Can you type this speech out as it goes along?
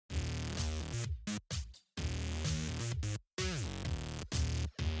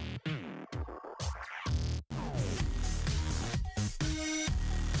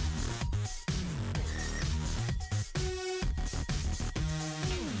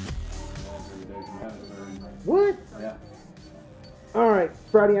What? Yeah. Alright,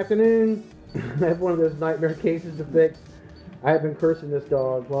 Friday afternoon. I have one of those nightmare cases to fix. I have been cursing this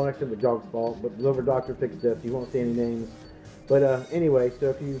dog. Well, actually, the dog's fault, but the liver doctor fixed this. You won't see any names. But anyway, so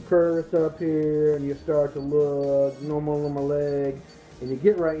if you curse up here and you start to look normal on my leg, and you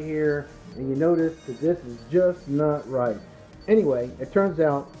get right here and you notice that this is just not right. Anyway, it turns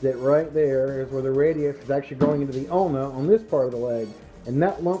out that right there is where the radius is actually going into the ulna on this part of the leg. And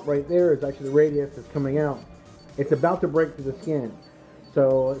that lump right there is actually the radius that's coming out. It's about to break through the skin.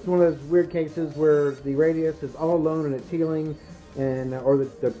 So it's one of those weird cases where the radius is all alone and it's healing, and or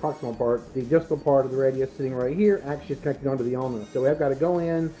the proximal part, the distal part of the radius sitting right here actually is connected onto the ulna. So I've got to go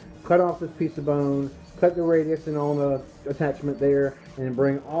in, cut off this piece of bone, cut the radius and ulna attachment there, and then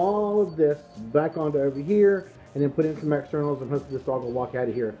bring all of this back onto over here, and then put in some externals, and hopefully this dog will walk out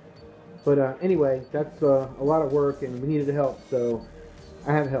of here. But anyway, that's a lot of work, and we needed help, so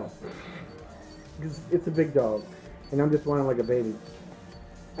I have help. Because it's a big dog, and I'm just whining like a baby.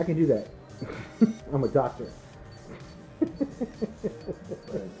 I can do that. I'm a doctor.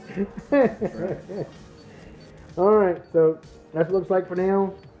 Right. Alright, so that's what it looks like for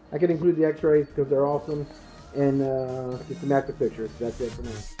now. I can include the x-rays because they're awesome, and just some active pictures. That's it for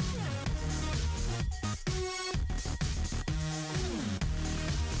now.